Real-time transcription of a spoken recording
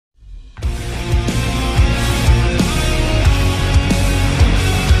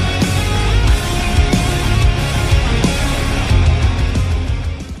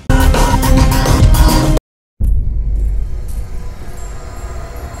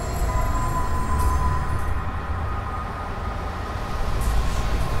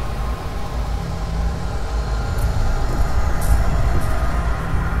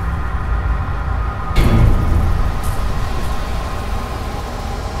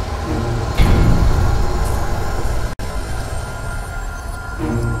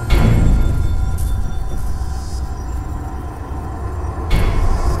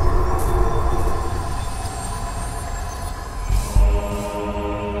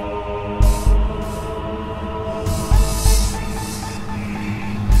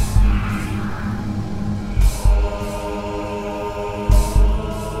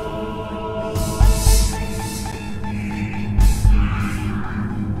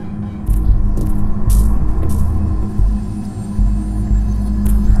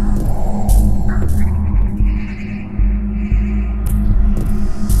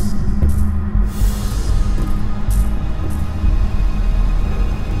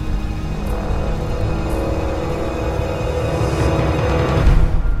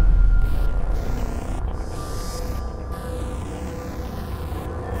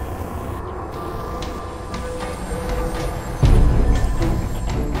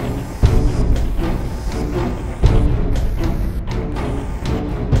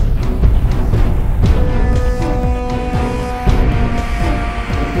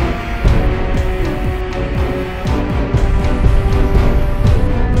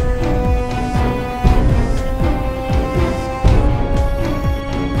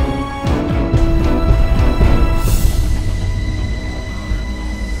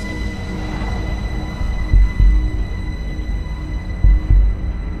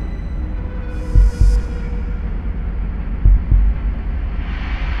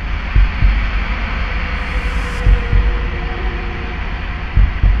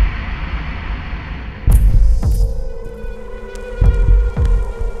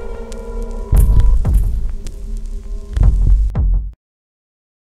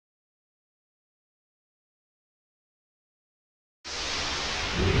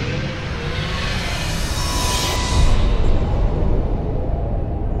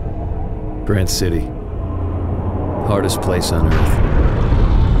Grant City. Hardest place on Earth.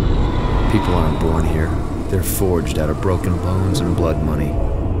 People aren't born here. They're forged out of broken bones and blood money.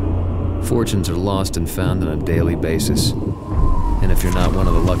 Fortunes are lost and found on a daily basis. And if you're not one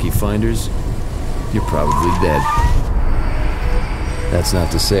of the lucky finders, you're probably dead. That's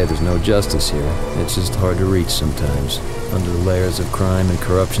not to say there's no justice here. It's just hard to reach sometimes, under layers of crime and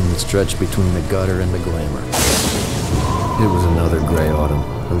corruption that stretch between the gutter and the glamour. It was another gray autumn.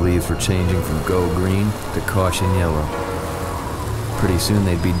 The leaves were changing from go green to caution yellow. Pretty soon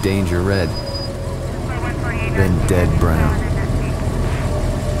they'd be danger red, then dead brown.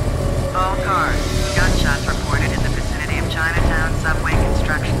 All cars. Gunshots reported in the vicinity of Chinatown subway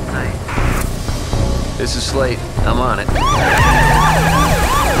construction site. This is Slate. I'm on it.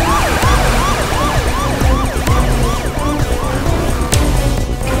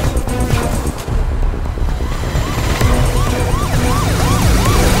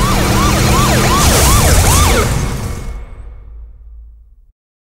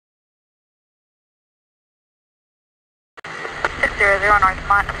 North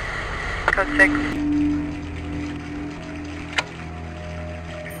Mont, code 6.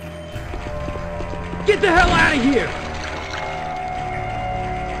 Get the hell out of here!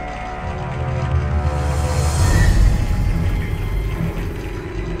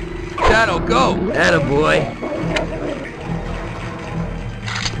 That'll go! Attaboy!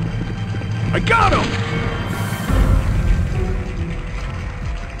 I got him!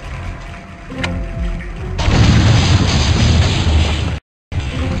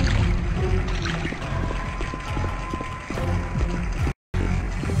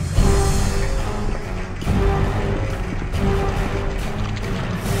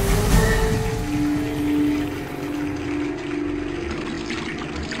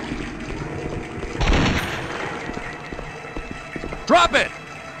 Drop it!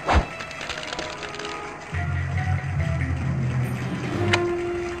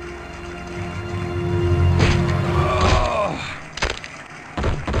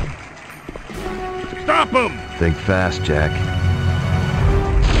 Stop him! Think fast, Jack.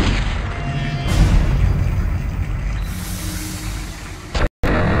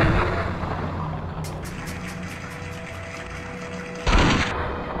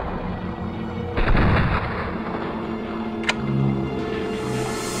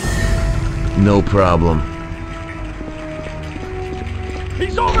 No problem.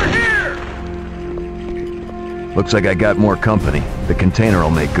 He's over here! Looks like I got more company. The container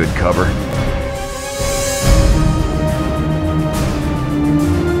will make good cover.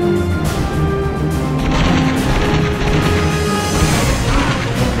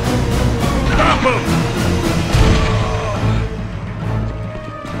 Stop him!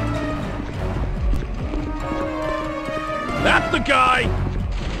 That's the guy!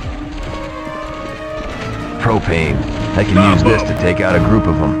 Propane. I can use this to take out a group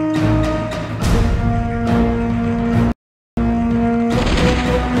of them.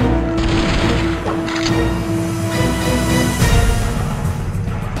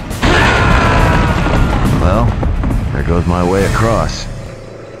 Well, there goes my way across.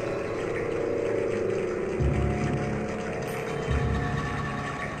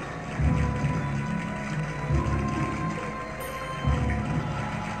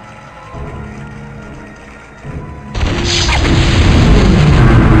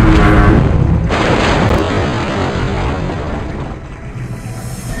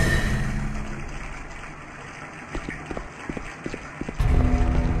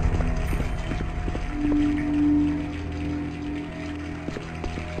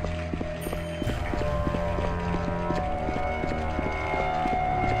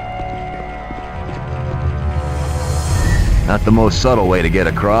 Not the most subtle way to get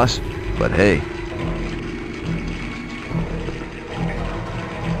across, but hey.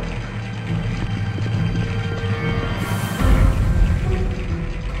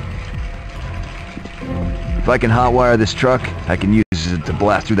 If I can hotwire this truck, I can use it to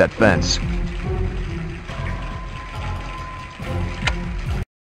blast through that fence.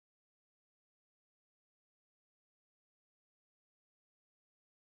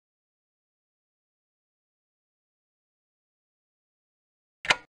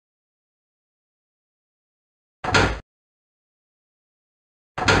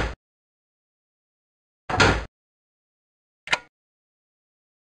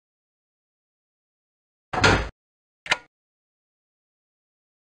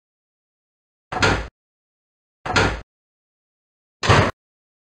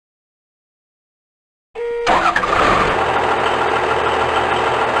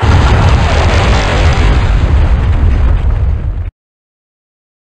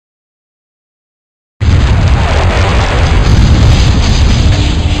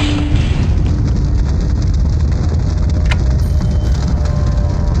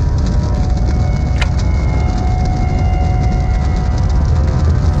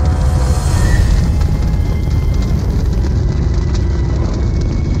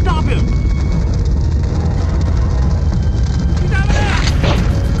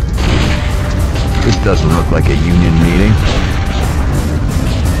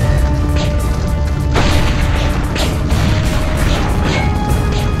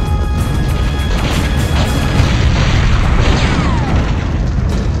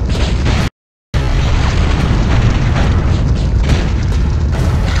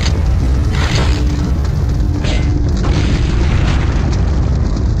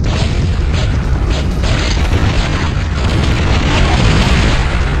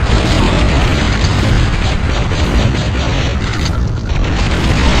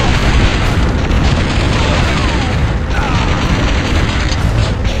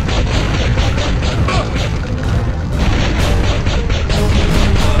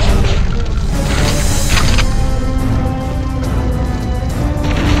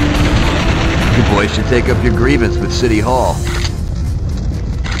 boy should take up your grievance with City Hall.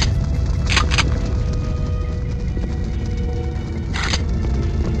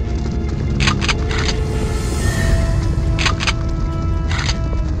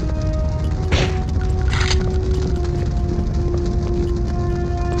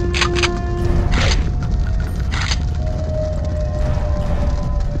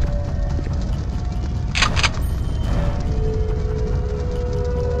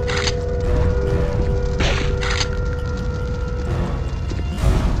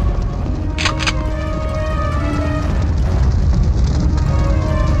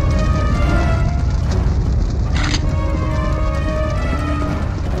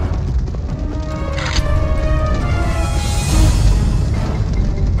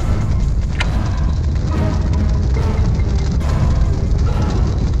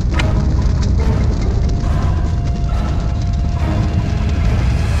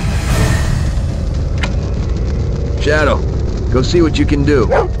 Shadow, go see what you can do.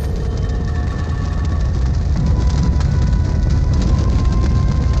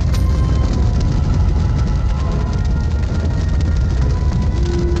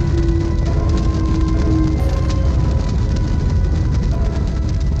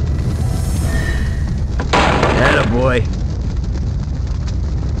 Attaboy.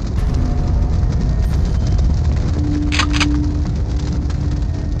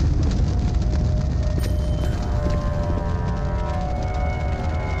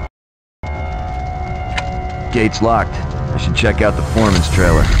 Gate's locked. I should check out the foreman's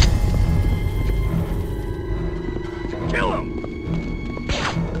trailer. Kill him!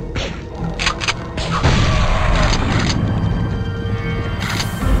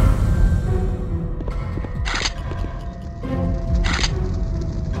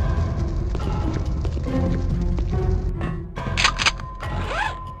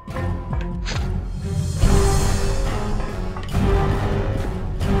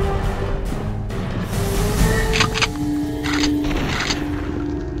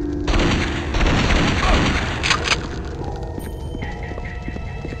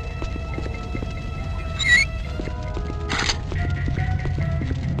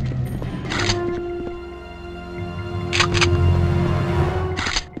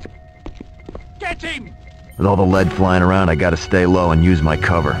 With all the lead flying around, I gotta stay low and use my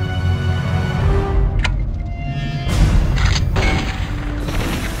cover.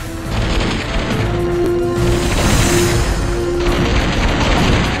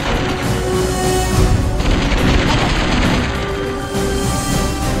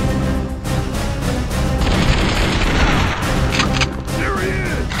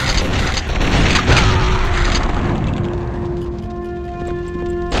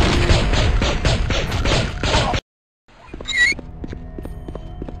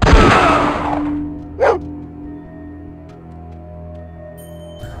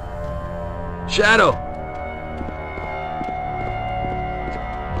 Shadow!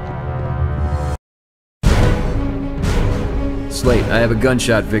 Slate, I have a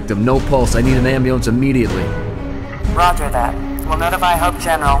gunshot victim. No pulse. I need an ambulance immediately. Roger that. We'll notify Hope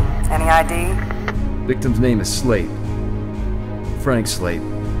General. Any ID? Victim's name is Slate. Frank Slate. He's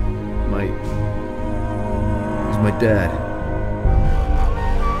my dad.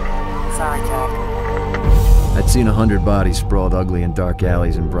 Sorry, Jack. I'd seen 100 bodies sprawled ugly in dark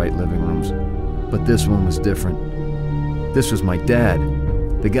alleys and bright living rooms. But this one was different. This was my dad.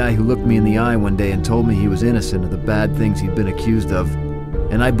 The guy who looked me in the eye one day and told me he was innocent of the bad things he'd been accused of.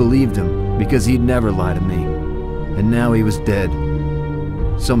 And I believed him, because he'd never lie to me. And now he was dead.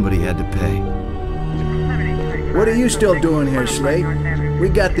 Somebody had to pay. What are you still doing here, Slate? We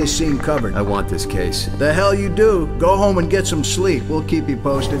got this scene covered. I want this case. The hell you do. Go home and get some sleep. We'll keep you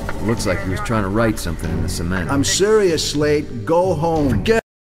posted. Looks like he was trying to write something in the cement. I'm serious, Slate. Go home. Forget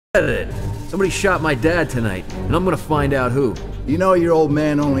it. Somebody shot my dad tonight, and I'm gonna find out who. You know your old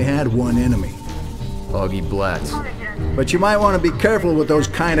man only had one enemy. Augie Blatz. But you might want to be careful with those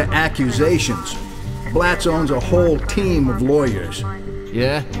kind of accusations. Blatz owns a whole team of lawyers.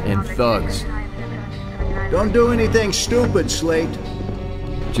 Yeah, and thugs. Don't do anything stupid, Slate.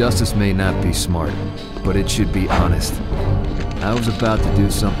 Justice may not be smart, but it should be honest. I was about to do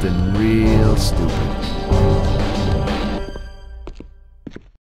something real stupid.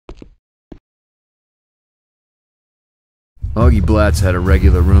 Augie Blatz had a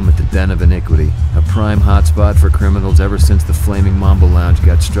regular room at the Den of Iniquity, a prime hotspot for criminals ever since the Flaming Mambo Lounge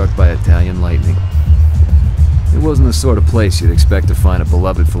got struck by Italian lightning. It wasn't the sort of place you'd expect to find a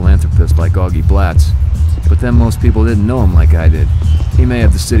beloved philanthropist like Augie Blatz, but then most people didn't know him like I did. He may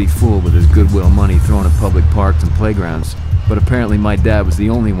have the city fooled with his goodwill money thrown at public parks and playgrounds, But apparently my dad was the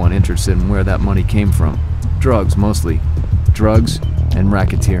only one interested in where that money came from. Drugs, mostly. Drugs and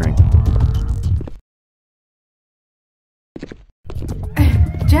racketeering.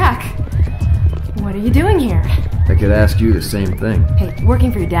 Jack, what are you doing here? I could ask you the same thing. Hey, working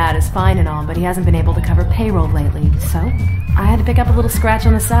for your dad is fine and all, but he hasn't been able to cover payroll lately, so I had to pick up a little scratch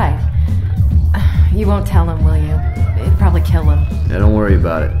on the side. You won't tell him, will you? It'd probably kill him. Yeah, don't worry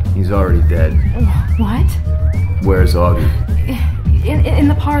about it. He's already dead. What? Where's Augie? In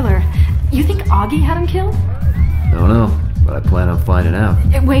the parlor. You think Augie had him killed? I don't know, but I plan on finding out.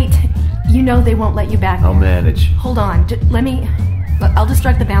 Wait, you know they won't let you back there. I'll manage. Hold on, I'll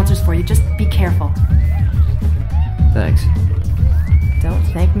distract the bouncers for you, just be careful. Thanks. Don't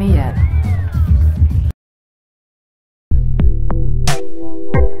thank me yet.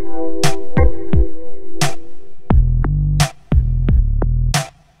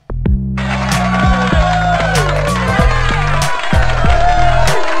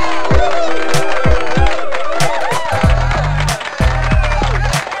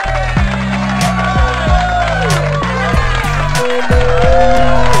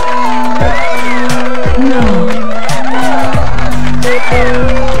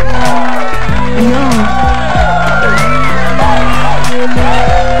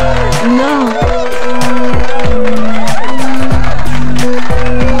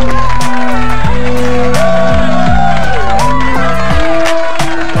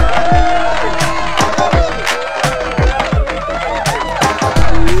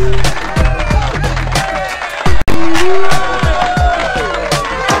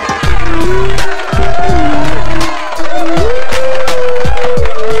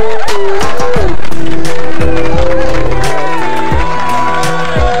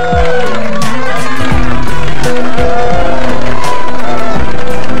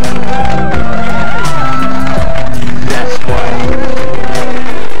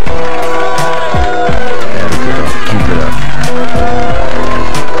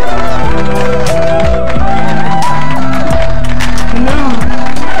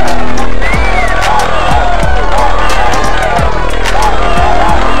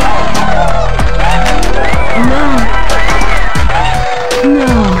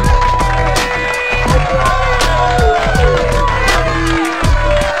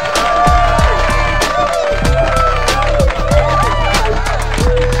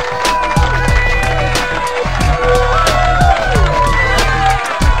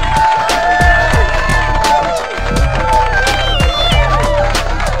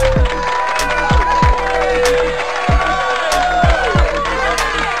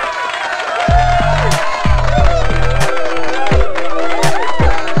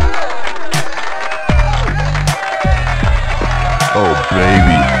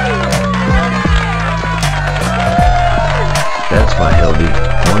 That's my Hildy.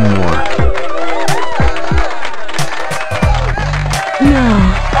 One more. No.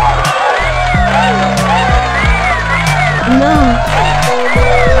 No.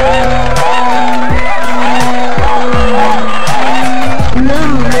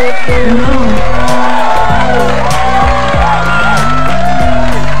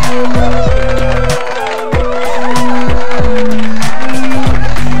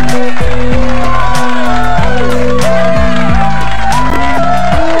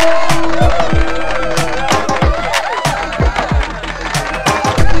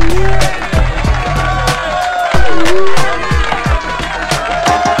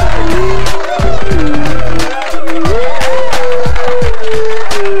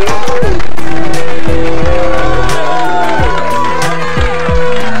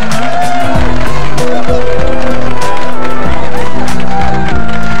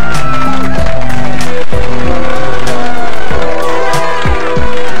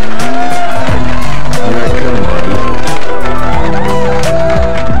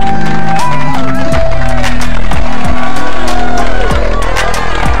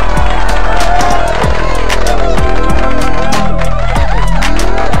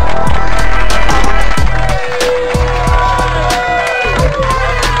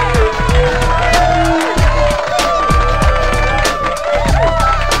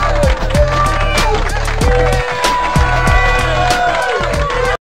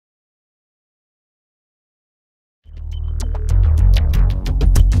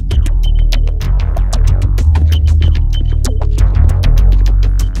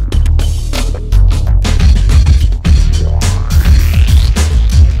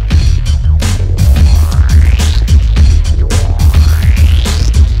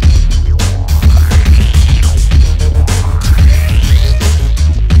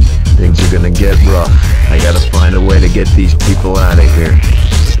 get these people out of here.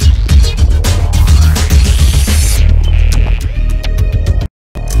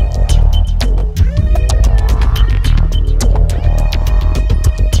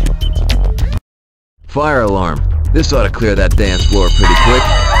 Fire alarm. This ought to clear that dance floor pretty quick.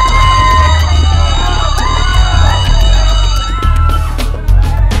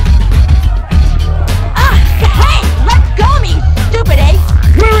 Hey! Let go of me, stupid ape!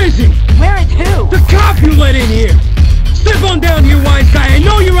 Where is he? Where is who? The cop you let in here! Step on down here, wise guy. I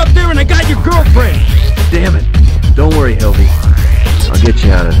know you're up there and I got your girlfriend! Damn it. Don't worry, Hildy. I'll get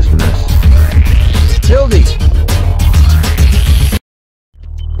you out of this mess. Hildy!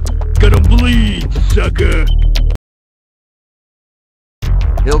 Gonna bleed, sucker!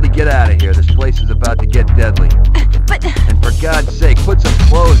 Hildy, get out of here. This place is about to get deadly. But... And for God's sake, put some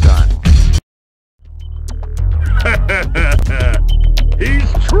clothes on.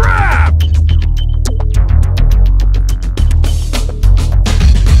 He's trapped!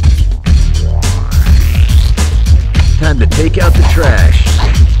 Time to take out the trash.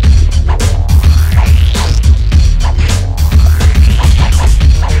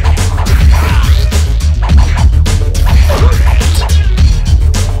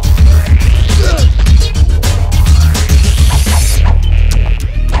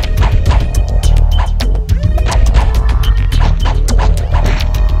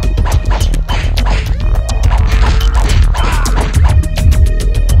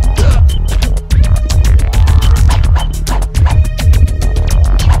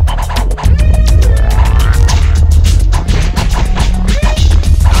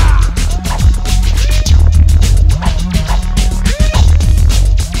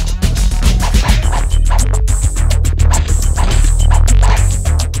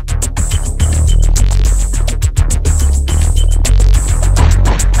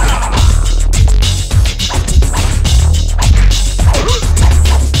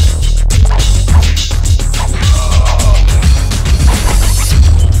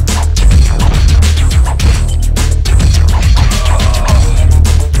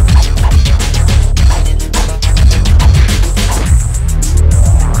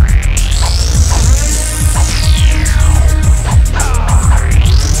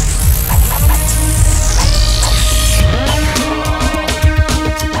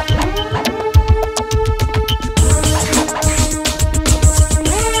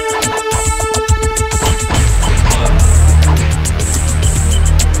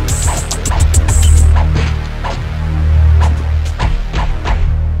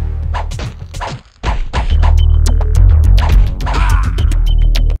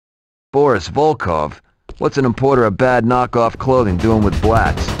 Boris Volkov? What's an importer of bad knockoff clothing doing with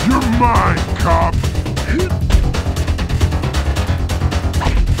blacks? You're mine, cop!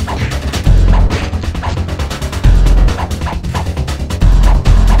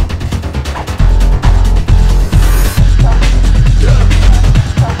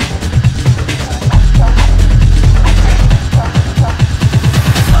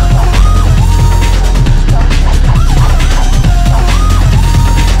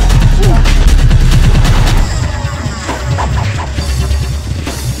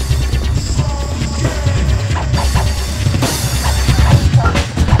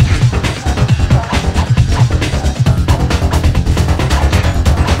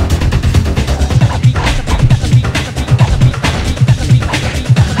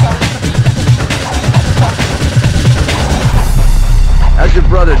 How's your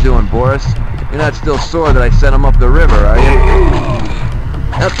brother doing, Boris? You're not still sore that I sent him up the river, are you?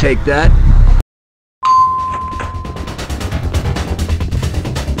 I'll take that.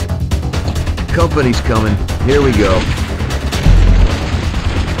 Company's coming. Here we go.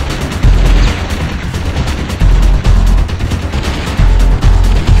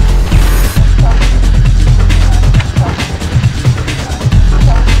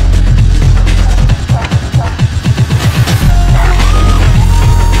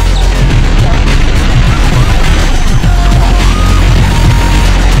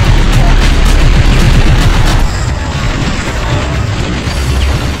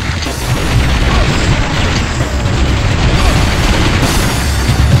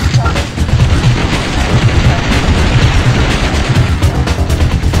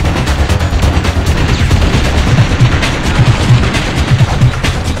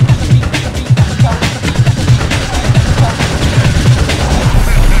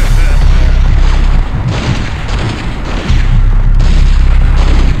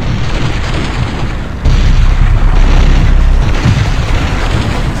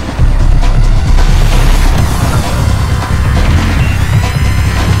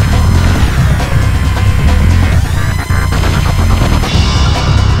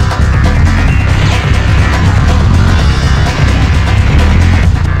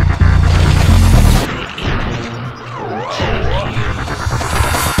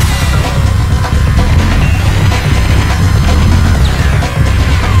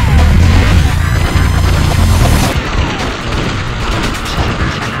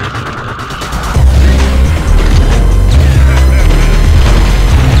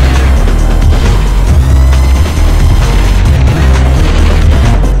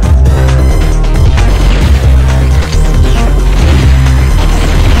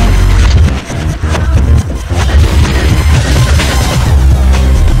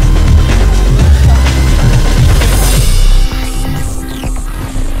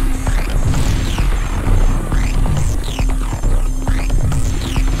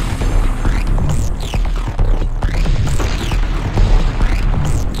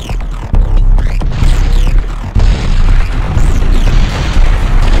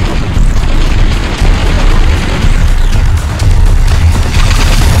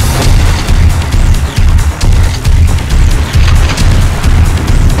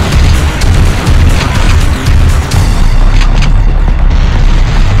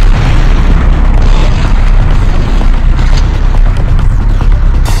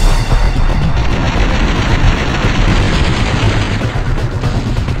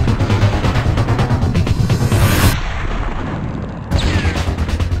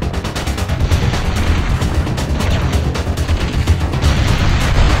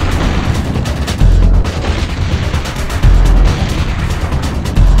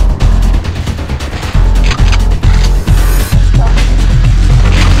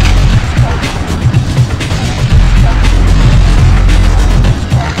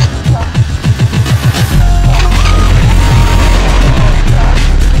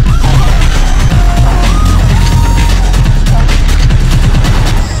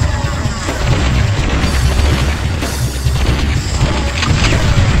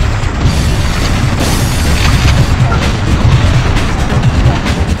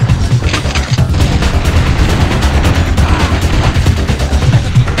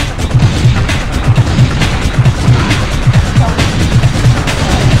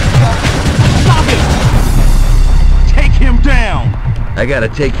 gotta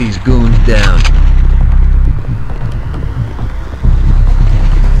take these goons down.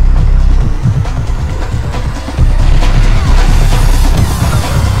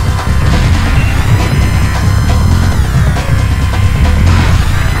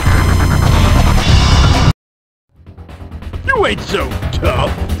 You ain't so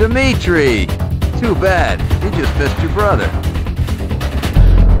tough. Dimitri! Too bad. You just missed your brother.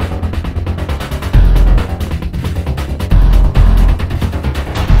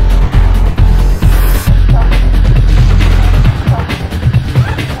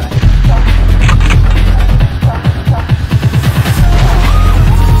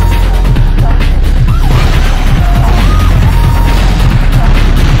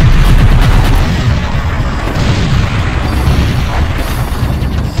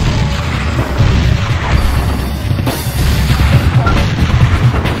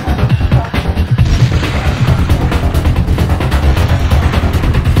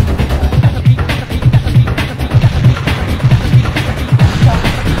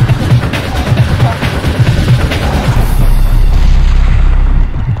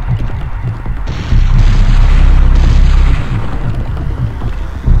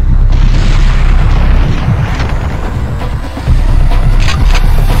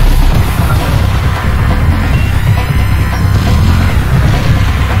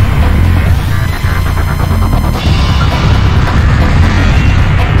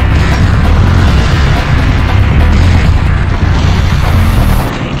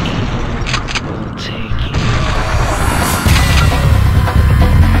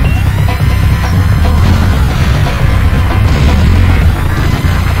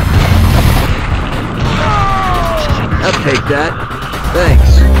 Take that.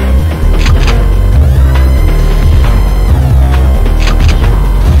 Thanks.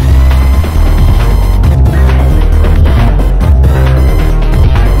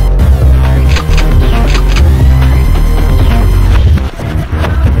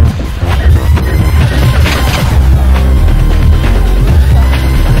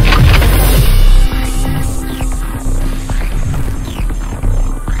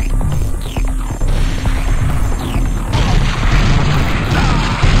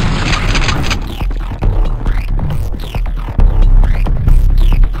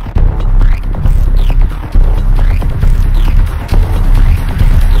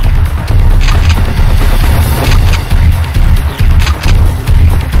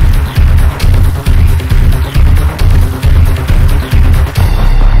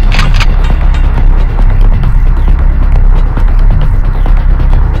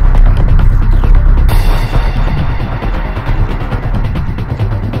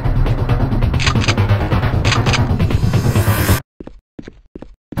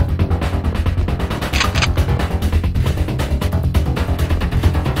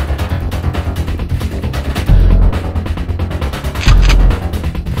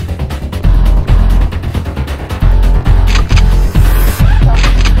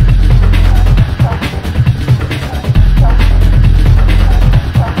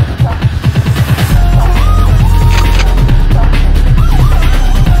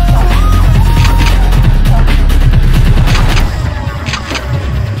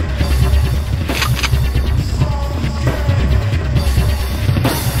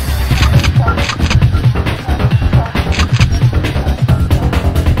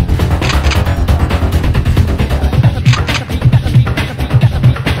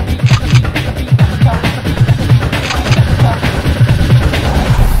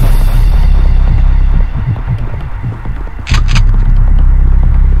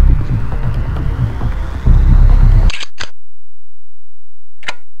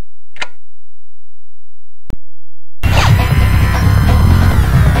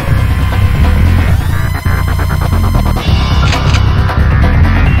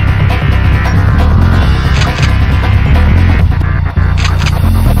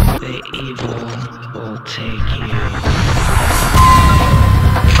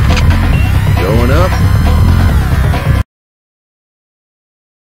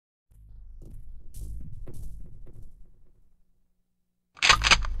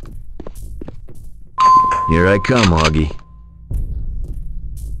 Here I come, Augie.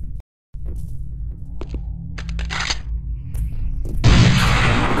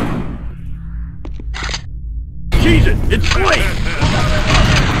 Jesus, it's late!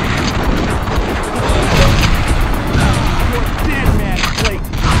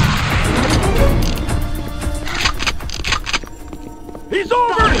 He's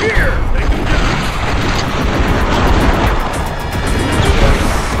over here!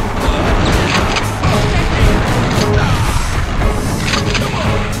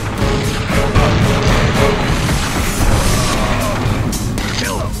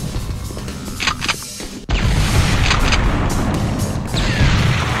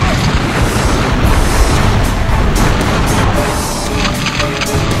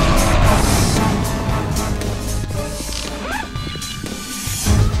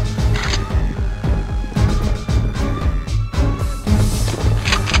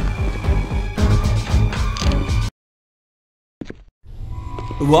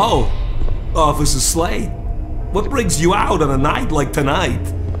 Whoa, Officer Slade. What brings you out on a night like tonight?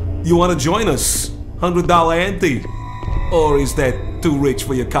 You want to join us? $100 ante? Or is that too rich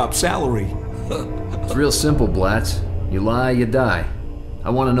for your cop salary? It's real simple, Blatz. You lie, you die. I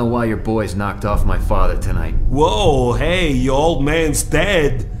want to know why your boys knocked off my father tonight. Whoa, hey, your old man's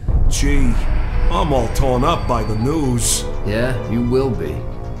dead. Gee, I'm all torn up by the news. Yeah, you will be.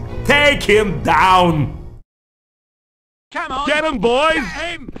 Take him down! Come on! Get him, boys!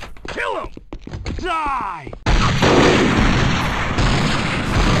 Aim! Kill him! Die!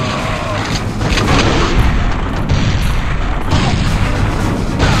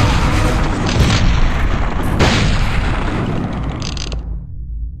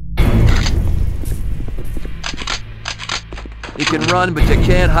 You can run, but you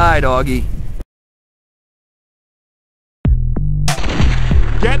can't hide, Augie.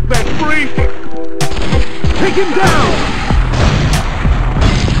 Get that freak! Take him down!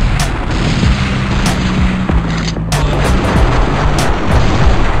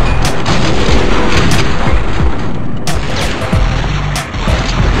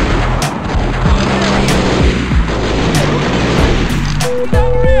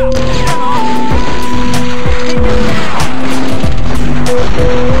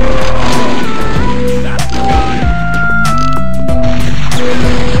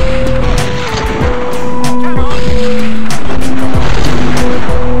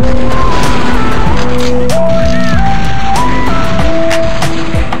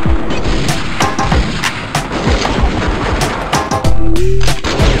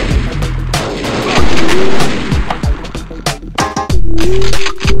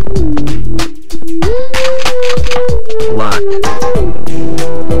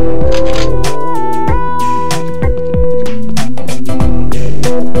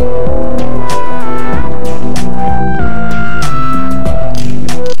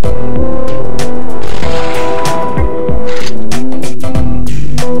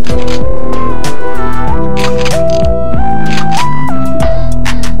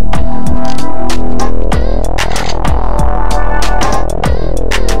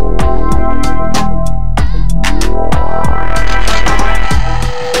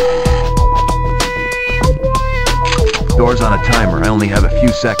 Door's on a timer. I only have a few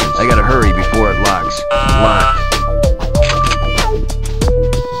seconds. I gotta hurry before it locks. Locked.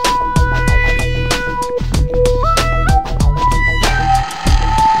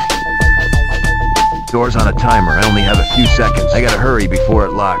 Door's on a timer. I only have a few seconds. I gotta hurry before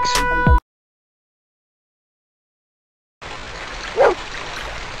it locks.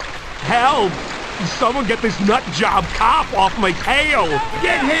 Help! Someone get this nut job cop off my tail!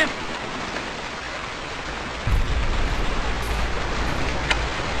 Get him!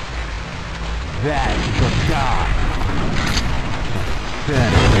 That's the guy.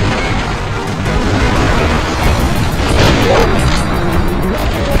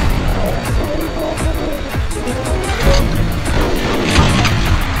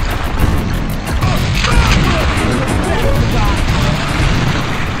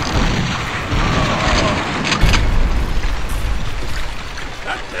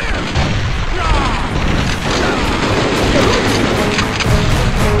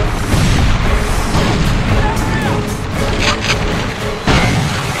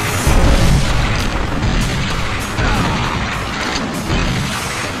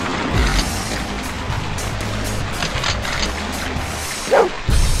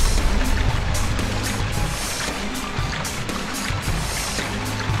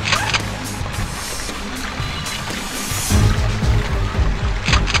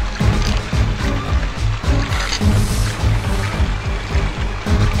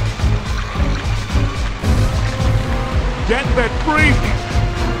 Get that freak!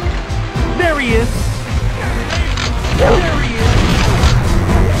 There he is! There he is!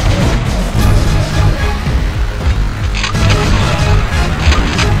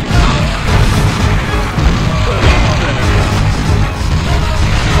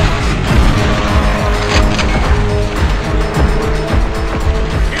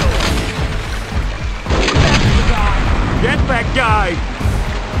 Get that guy!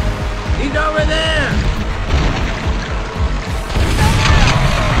 He's over there!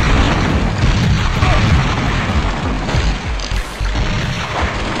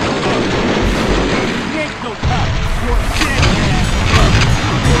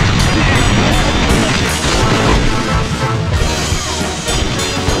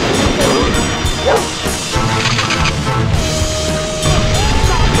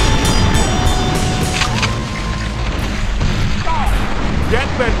 Get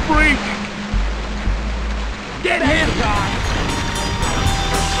that freak! Get him!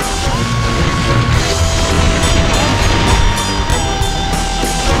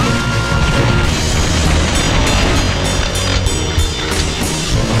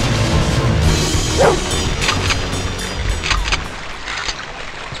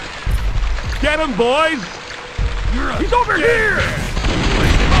 Get him, boys! He's over here!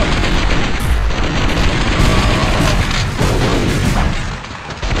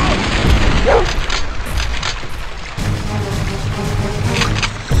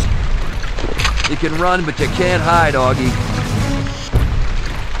 You can run, but you can't hide, Augie.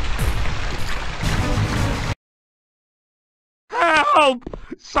 Help!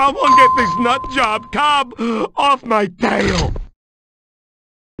 Someone get this nut job cop off my tail!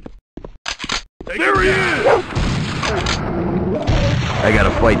 There he is! I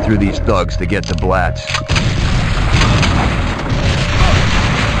gotta fight through these thugs to get to Blatz.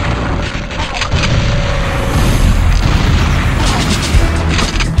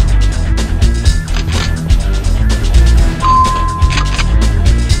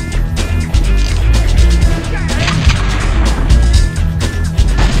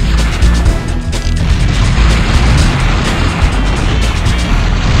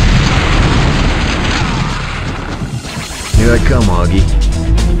 Here I come, Augie.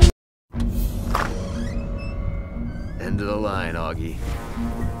 End of the line, Augie.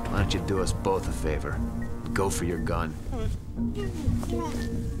 Why don't you do us both a favor? Go for your gun.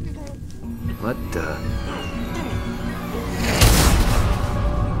 What the?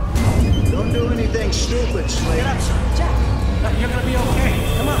 Don't do anything stupid, Slade. Get up, son. Jack. You're gonna be okay.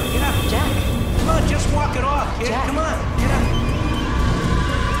 Come on, get up. Jack. Come on, just walk it off, kid. Jack. Come on, get up.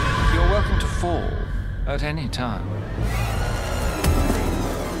 You're welcome to fall at any time.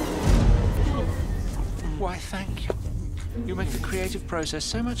 Why, thank you. You make the creative process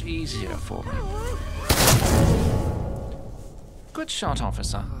so much easier for me. Good shot,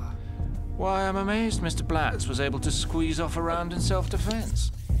 officer. Why, I'm amazed Mr. Blatz was able to squeeze off a round in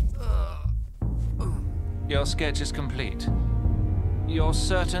self-defense. Your sketch is complete. You're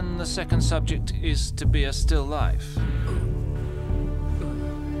certain the second subject is to be a still life?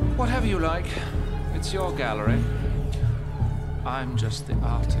 Whatever you like. It's your gallery. I'm just the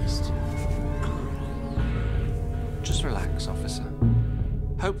artist. Just relax, officer.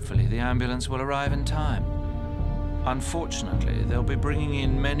 Hopefully the ambulance will arrive in time. Unfortunately, they'll be bringing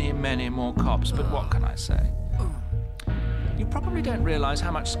in many, many more cops, but what can I say? You probably don't realize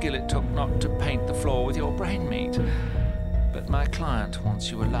how much skill it took not to paint the floor with your brain meat. But my client wants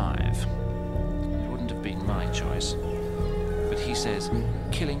you alive. It wouldn't have been my choice. But he says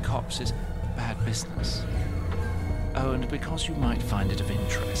killing cops is bad business. Oh, and because you might find it of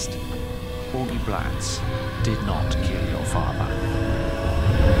interest, Augie Blatz did not kill your father.